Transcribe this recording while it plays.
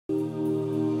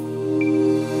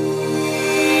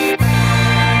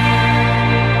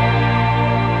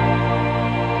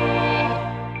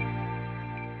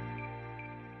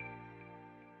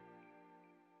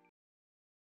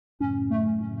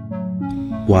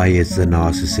Why is the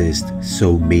narcissist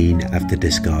so mean after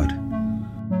discard?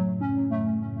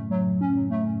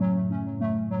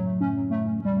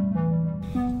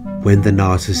 When the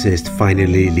narcissist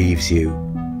finally leaves you,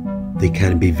 they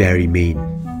can be very mean.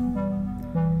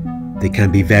 They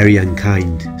can be very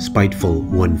unkind, spiteful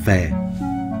or unfair.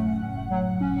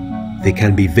 They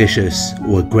can be vicious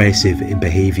or aggressive in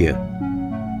behaviour.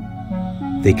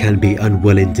 They can be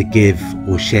unwilling to give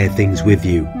or share things with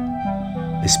you,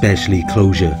 especially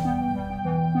closure.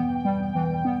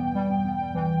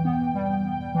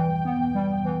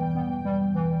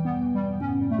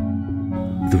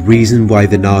 The reason why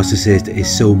the narcissist is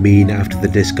so mean after the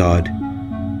discard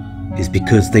is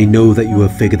because they know that you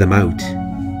have figured them out.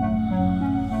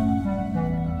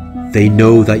 They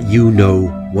know that you know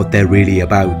what they're really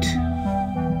about.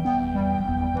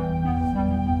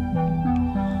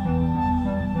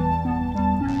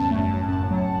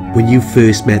 When you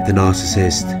first met the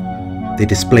narcissist, they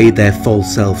displayed their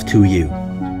false self to you.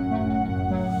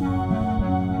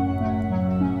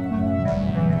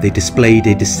 They displayed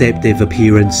a deceptive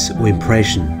appearance or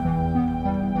impression.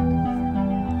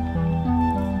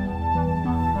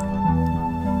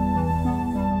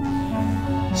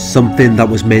 Something that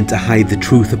was meant to hide the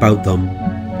truth about them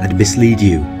and mislead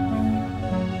you.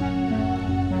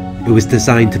 It was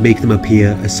designed to make them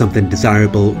appear as something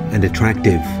desirable and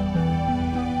attractive.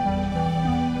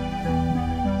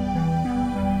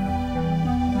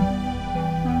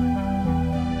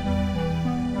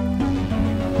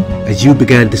 As you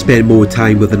began to spend more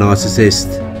time with the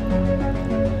narcissist,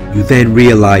 you then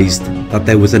realized that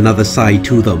there was another side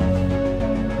to them.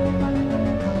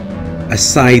 A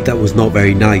side that was not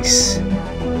very nice.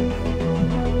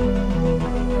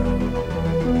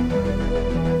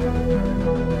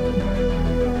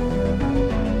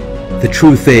 The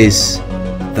truth is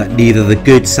that neither the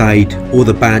good side or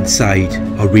the bad side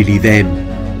are really them.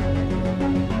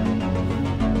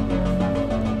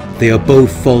 They are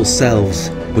both false selves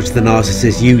which the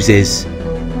narcissist uses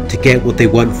to get what they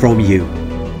want from you.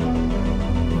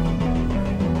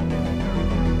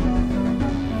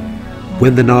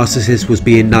 When the narcissist was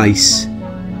being nice,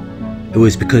 it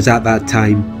was because at that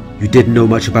time you didn't know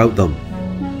much about them.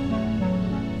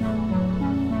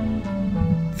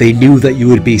 They knew that you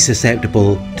would be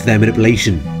susceptible to their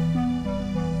manipulation.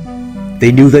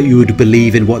 They knew that you would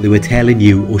believe in what they were telling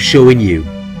you or showing you.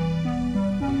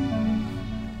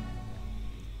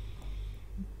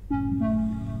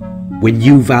 When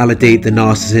you validate the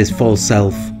narcissist's false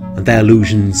self and their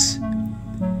illusions,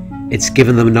 it's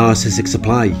given them a narcissistic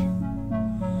supply.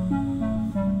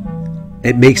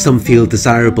 It makes them feel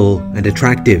desirable and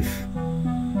attractive.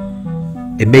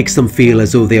 It makes them feel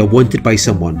as though they are wanted by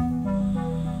someone.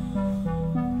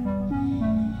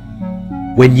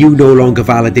 When you no longer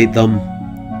validate them,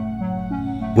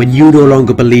 when you no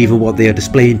longer believe in what they are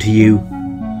displaying to you,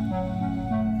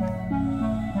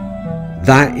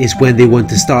 that is when they want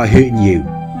to start hurting you.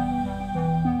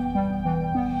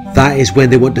 That is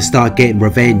when they want to start getting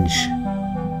revenge.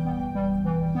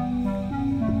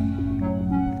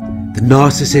 The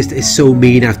narcissist is so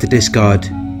mean after discard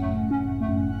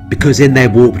because in their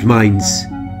warped minds,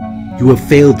 you have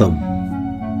failed them.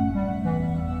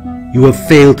 You have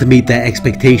failed to meet their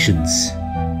expectations.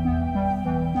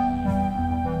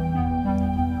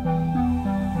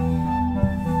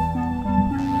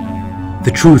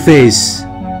 The truth is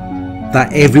that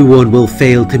everyone will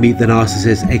fail to meet the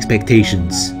narcissist's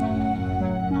expectations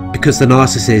because the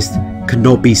narcissist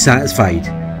cannot be satisfied.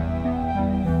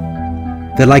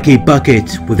 They're like a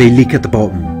bucket with a leak at the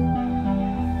bottom.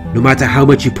 No matter how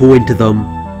much you pour into them,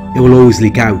 it will always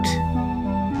leak out.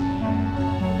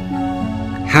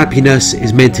 Happiness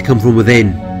is meant to come from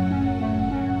within,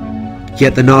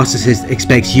 yet the narcissist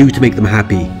expects you to make them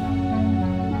happy.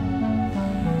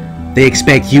 They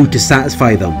expect you to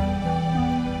satisfy them,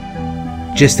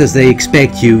 just as they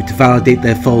expect you to validate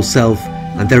their false self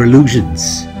and their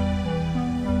illusions.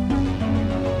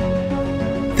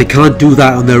 They can't do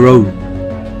that on their own,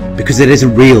 because it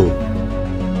isn't real.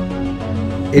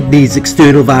 It needs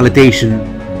external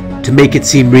validation to make it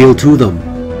seem real to them.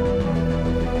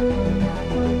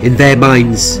 In their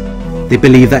minds, they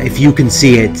believe that if you can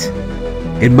see it,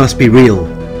 it must be real.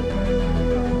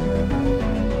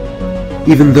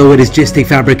 Even though it is just a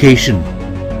fabrication,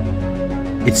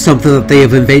 it's something that they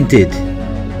have invented.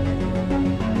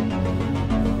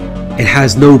 It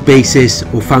has no basis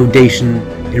or foundation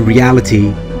in reality,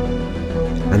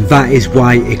 and that is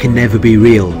why it can never be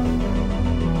real.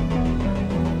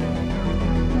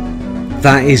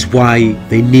 That is why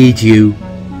they need you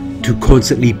to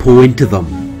constantly pour into them.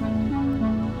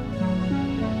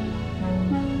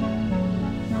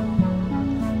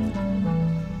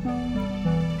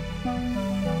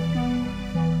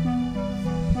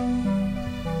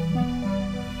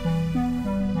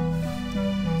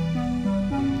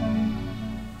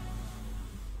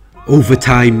 Over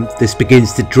time, this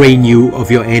begins to drain you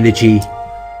of your energy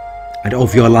and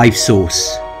of your life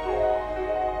source.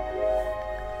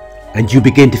 And you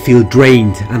begin to feel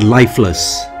drained and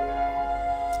lifeless.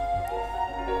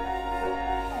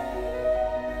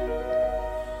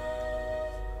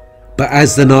 But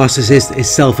as the narcissist is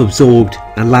self-absorbed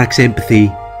and lacks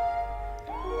empathy,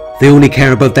 they only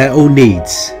care about their own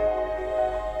needs.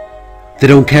 They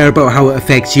don't care about how it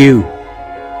affects you.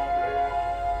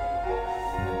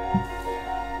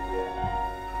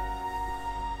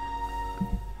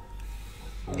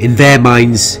 In their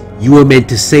minds, you are meant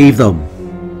to save them.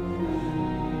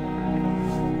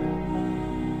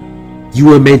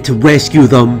 You are meant to rescue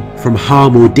them from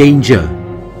harm or danger.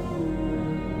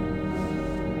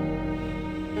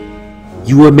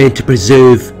 You are meant to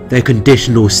preserve their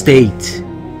condition or state.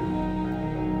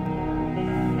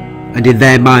 And in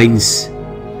their minds,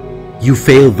 you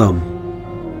failed them.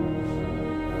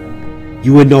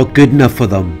 You are not good enough for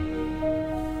them.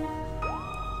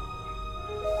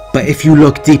 But if you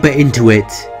look deeper into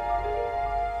it,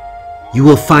 you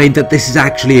will find that this is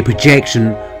actually a projection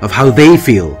of how they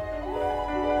feel.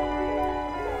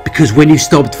 Because when you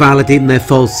stopped validating their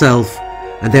false self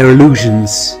and their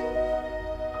illusions,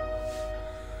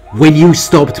 when you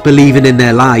stopped believing in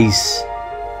their lies,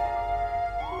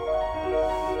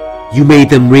 you made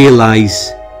them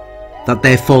realize that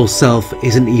their false self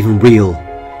isn't even real.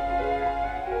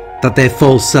 That their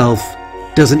false self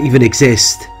doesn't even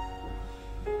exist.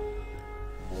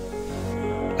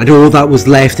 And all that was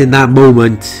left in that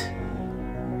moment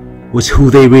was who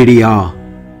they really are.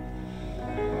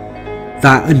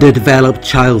 That underdeveloped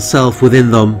child self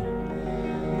within them,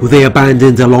 who they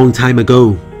abandoned a long time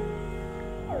ago.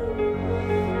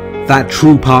 That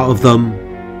true part of them,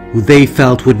 who they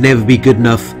felt would never be good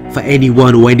enough for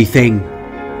anyone or anything.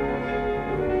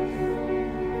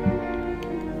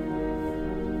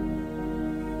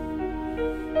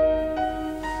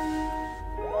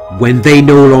 When they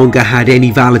no longer had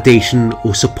any validation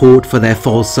or support for their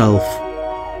false self,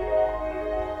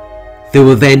 they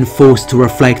were then forced to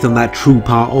reflect on that true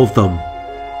part of them,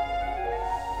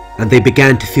 and they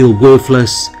began to feel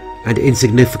worthless and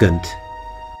insignificant.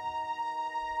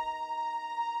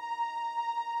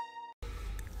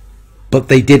 But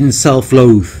they didn't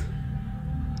self-loathe.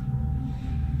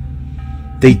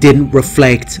 They didn't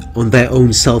reflect on their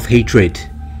own self-hatred.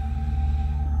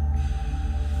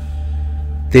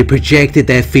 They projected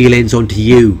their feelings onto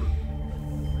you.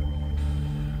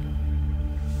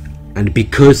 And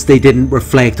because they didn't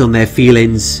reflect on their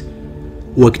feelings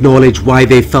or acknowledge why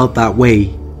they felt that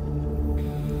way,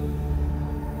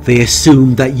 they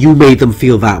assumed that you made them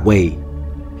feel that way.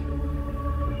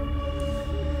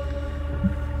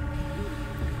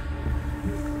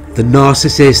 The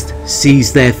narcissist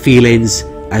sees their feelings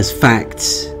as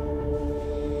facts.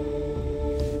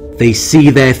 They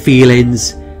see their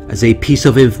feelings as a piece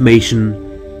of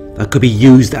information that could be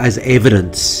used as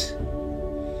evidence.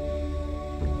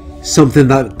 Something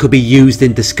that could be used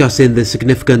in discussing the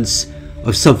significance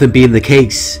of something being the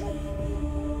case.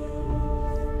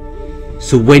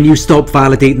 So when you stop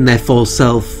validating their false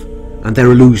self and their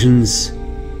illusions,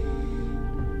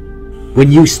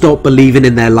 when you stop believing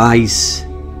in their lies,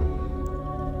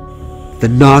 the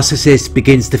narcissist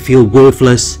begins to feel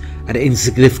worthless and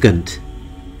insignificant.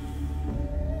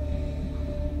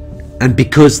 And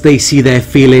because they see their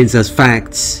feelings as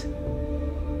facts,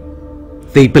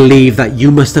 they believe that you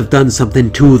must have done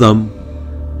something to them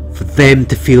for them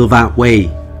to feel that way.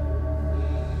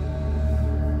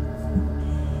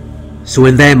 So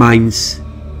in their minds,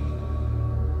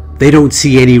 they don't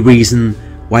see any reason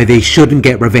why they shouldn't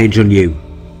get revenge on you.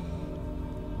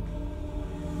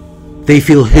 They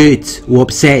feel hurt or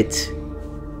upset.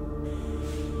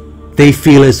 They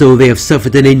feel as though they have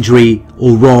suffered an injury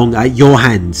or wrong at your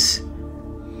hands.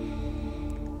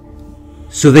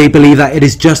 So they believe that it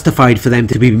is justified for them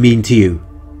to be mean to you.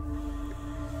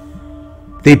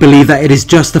 They believe that it is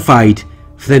justified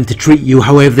for them to treat you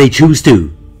however they choose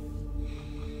to.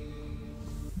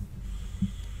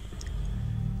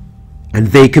 And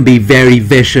they can be very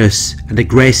vicious and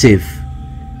aggressive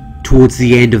towards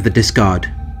the end of the discard.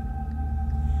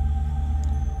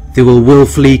 They will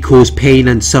willfully cause pain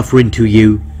and suffering to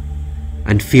you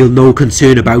and feel no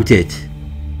concern about it.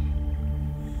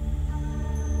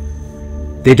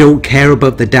 They don't care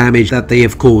about the damage that they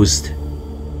have caused.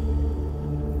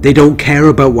 They don't care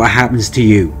about what happens to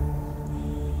you.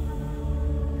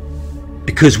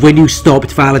 Because when you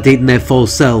stopped validating their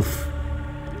false self,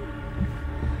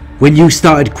 when you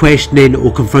started questioning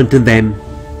or confronting them,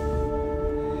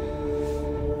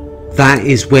 that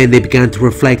is when they began to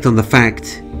reflect on the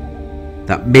fact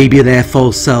that maybe their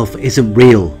false self isn't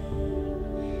real.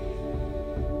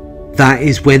 that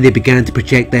is when they began to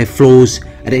project their flaws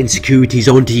and insecurities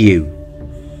onto you.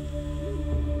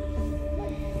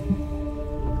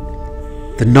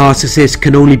 The narcissist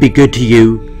can only be good to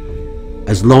you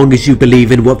as long as you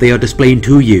believe in what they are displaying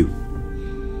to you.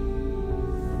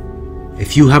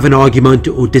 If you have an argument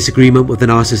or disagreement with a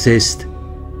narcissist,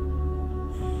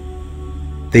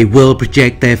 they will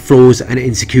project their flaws and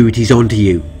insecurities onto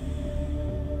you.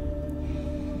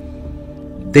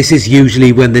 This is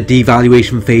usually when the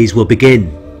devaluation phase will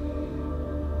begin,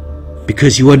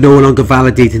 because you are no longer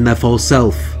validating their false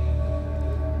self.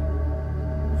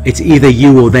 It's either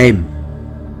you or them.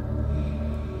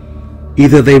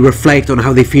 Either they reflect on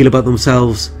how they feel about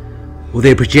themselves, or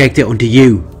they project it onto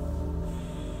you.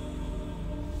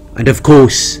 And of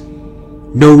course,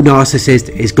 no narcissist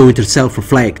is going to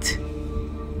self-reflect.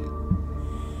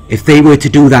 If they were to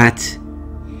do that,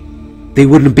 they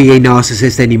wouldn't be a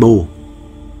narcissist anymore.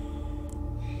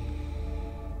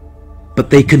 But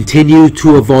they continue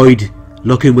to avoid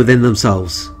looking within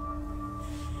themselves.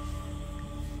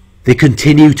 They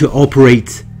continue to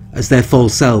operate as their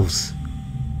false selves.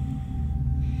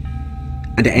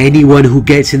 And anyone who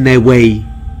gets in their way,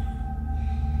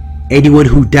 anyone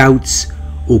who doubts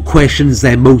or questions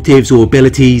their motives or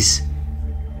abilities,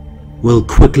 will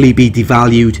quickly be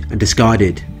devalued and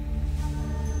discarded.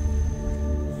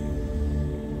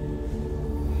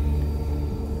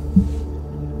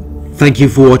 Thank you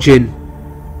for watching.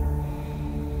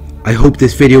 I hope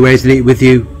this video resonated with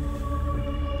you.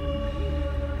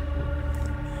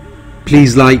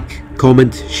 Please like,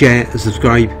 comment, share and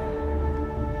subscribe.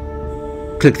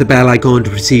 Click the bell icon to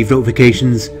receive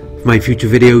notifications for my future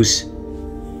videos.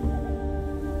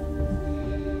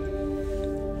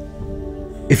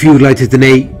 If you would like to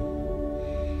donate,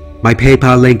 my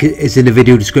PayPal link is in the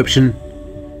video description.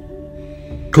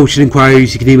 Coaching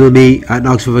inquiries, you can email me at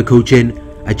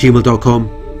narcsurvivorcoaching@gmail.com.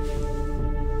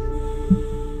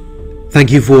 Thank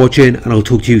you for watching, and I'll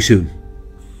talk to you soon.